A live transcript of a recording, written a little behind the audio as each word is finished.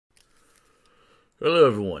Hello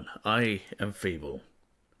everyone, I am Fable.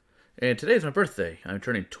 And today is my birthday. I'm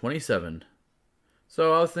turning 27.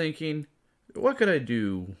 So I was thinking, what could I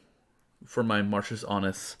do for my Marcius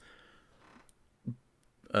Honest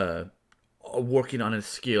working on his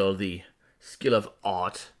skill, the skill of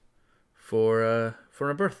art, for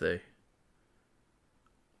my birthday?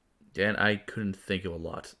 And I couldn't think of a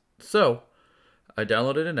lot. So I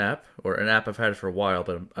downloaded an app I've had it for a while,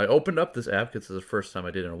 but I opened up this app because it's the first time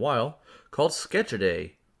I did it in a while, called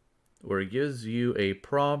Sketchaday, where it gives you a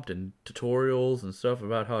prompt and tutorials and stuff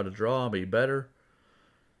about how to draw and be better.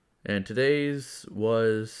 And today's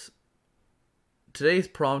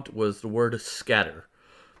prompt was the word scatter.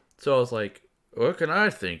 So I was like, what can I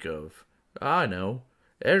think of? I know.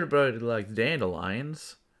 Everybody likes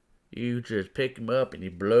dandelions. You just pick them up and you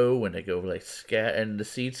blow and they go like scat and the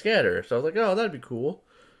seeds scatter. So I was like, oh, that'd be cool.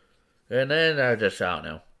 And then I don't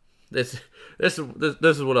know. This is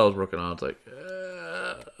what I was working on. It's like,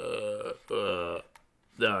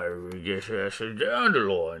 I guess that's a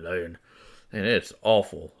dandelion, and it's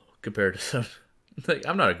awful compared to some. Like,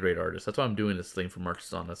 I'm not a great artist. That's why I'm doing this thing for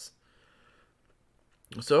Marcius Honest,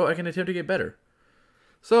 so I can attempt to get better.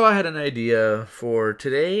 So I had an idea for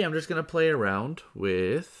today. I'm just gonna play around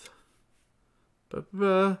with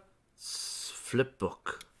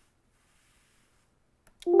Flipbook.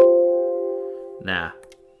 Nah.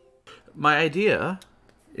 My idea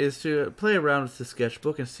is to play around with the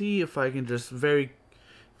sketchbook and see if I can just very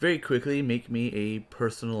quickly make me a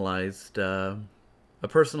personalized alert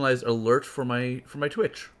for my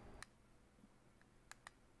Twitch.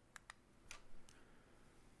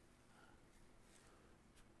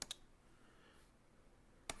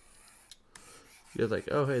 You're like,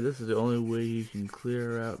 oh hey, this is the only way you can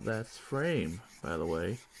clear out that frame, by the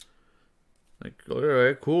way. Like,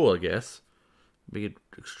 alright, cool, I guess. Make it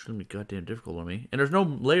extremely goddamn difficult on me. And there's no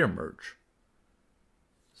layer merge.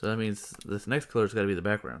 So that means this next color's gotta be the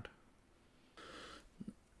background.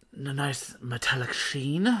 A nice metallic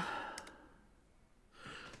sheen. Is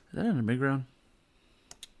that on the midground?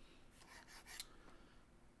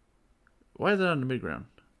 Why is that on the midground?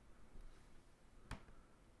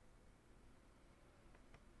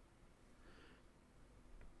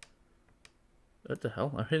 What the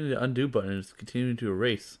hell? I'm hitting the undo button and it's continuing to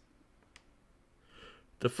erase.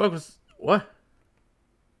 The fuck was... What?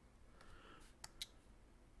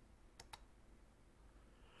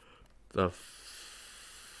 The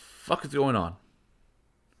fuck is going on?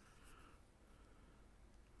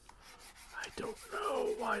 I don't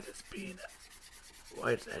know why it's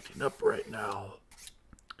acting up right now.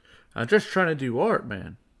 I'm just trying to do art,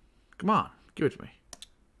 man. Come on, give it to me.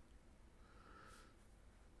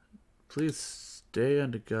 Please stay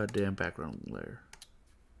on the goddamn background layer.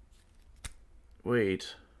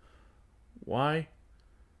 Wait. Why?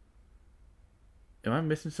 Am I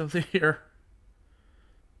missing something here?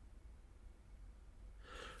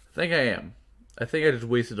 I think I am. I think I just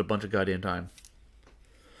wasted a bunch of goddamn time.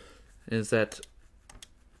 Is that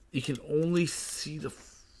you can only see the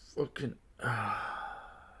fucking...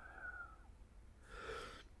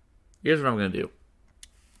 Here's what I'm gonna do.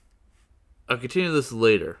 I'll continue this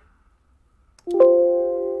later.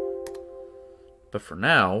 But for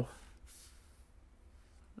now...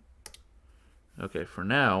 Okay, for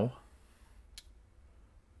now...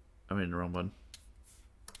 I'm in the wrong button.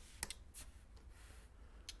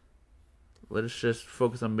 Let us just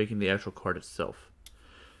focus on making the actual card itself.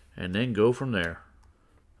 And then go from there.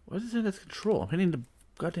 Why is it saying that's control? I'm hitting the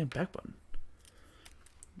goddamn back button.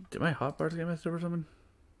 Did my hotbars get messed up or something?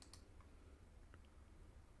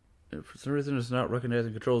 For some reason it's not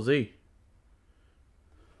recognizing Control Z.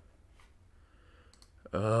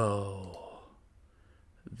 Oh.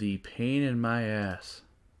 The pain in my ass.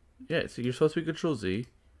 Yeah, so you're supposed to be Control Z.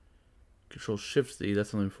 Control Shift Z, that's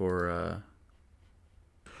something for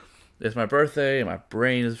it's my birthday and my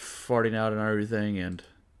brain is farting out and everything, and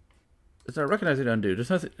it's not recognizing undo. There's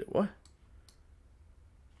nothing. What?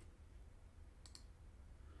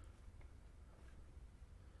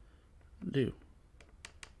 Undo.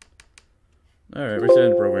 Alright,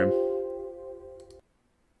 resetting the program.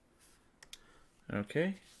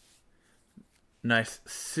 Okay. Nice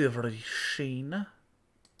silvery sheen.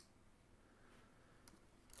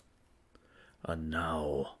 And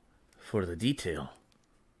now for the detail.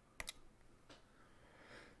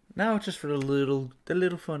 Now it's just for the little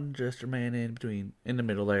fun gesture man in the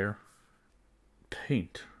middle there.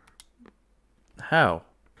 Paint. How?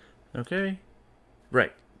 Okay.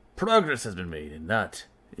 Right. Progress has been made, and that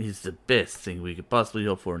is the best thing we could possibly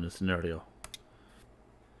hope for in this scenario.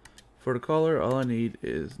 For the color, all I need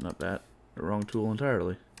is not that. The wrong tool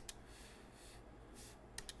entirely.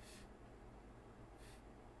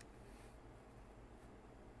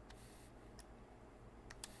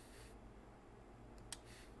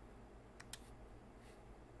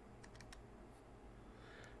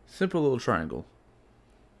 Simple little triangle.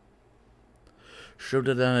 Shoved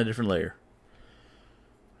it down a different layer.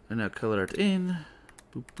 And now color it in.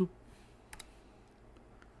 Boop, boop.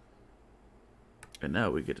 And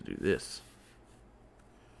now we get to do this.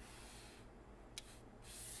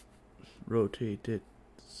 Rotate it.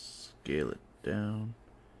 Scale it down.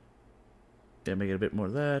 Yeah, make it a bit more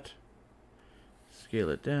of that. Scale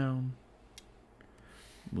it down.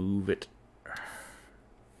 Move it.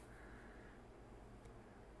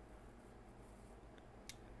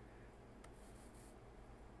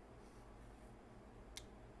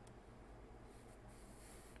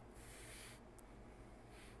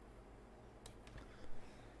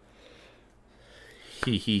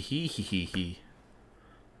 Hee hee hee hee hee hee.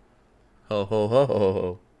 Ho ho ho ho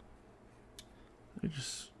ho.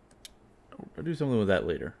 I'll do something with that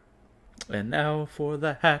later. And now for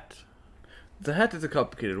the hat. The hat is a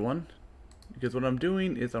complicated one, because what I'm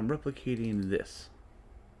doing is I'm replicating this,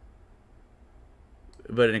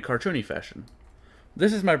 but in a cartoony fashion.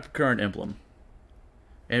 This is my current emblem,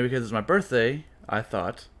 and because it's my birthday, I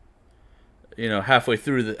thought, you know, halfway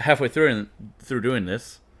through doing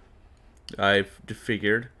this, I've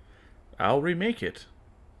figured I'll remake it,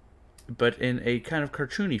 but in a kind of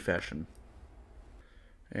cartoony fashion.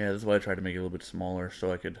 Yeah, this is why I tried to make it a little bit smaller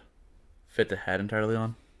so I could fit the hat entirely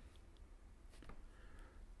on.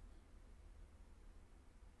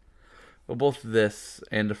 Well, both this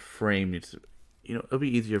and the frame needs to, you know, it'll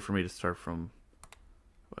be easier for me to start from.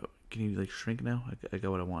 Can you like shrink now? I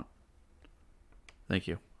got what I want. Thank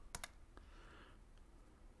you.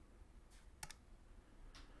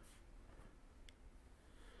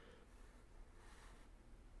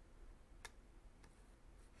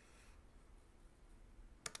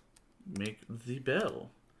 Make the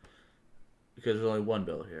bell. Because there's only one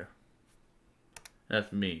bell here.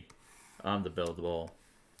 That's me. I'm the bell of the ball.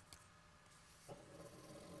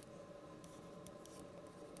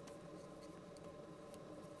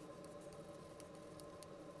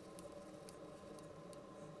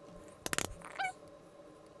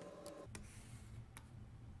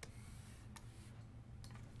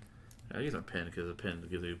 I use my pen because the pen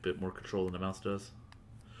gives you a bit more control than the mouse does.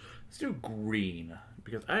 Let's do green,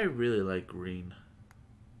 because I really like green.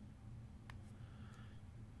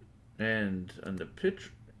 And on the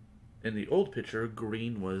pitch, in the old picture,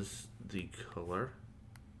 green was the color.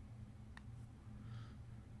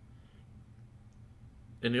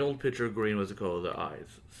 In the old picture, green was the color of the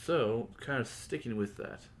eyes. So, kind of sticking with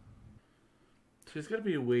that. So there's got to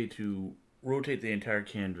be a way to rotate the entire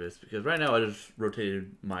canvas, because right now I just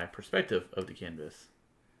rotated my perspective of the canvas.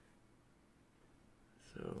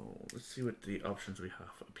 So let's see what the options we have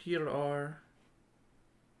up here are.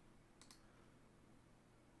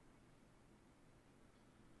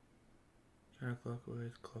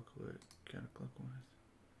 Counterclockwise, clockwise, counterclockwise.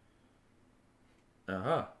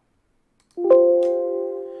 Aha.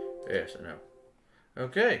 Yes, I know.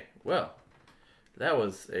 Okay, well, that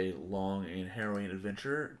was a long and harrowing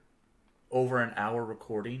adventure. Over an hour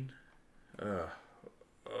recording.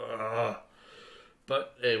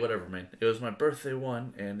 But hey, whatever, man. It was my birthday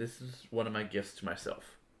one, and this is one of my gifts to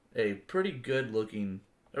myself. A pretty good looking,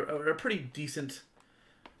 a pretty decent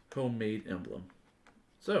homemade emblem.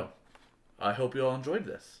 So, I hope you all enjoyed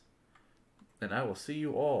this. And I will see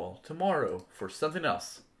you all tomorrow for something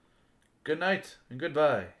else. Good night and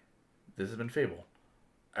goodbye. This has been Fable.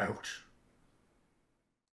 Ouch.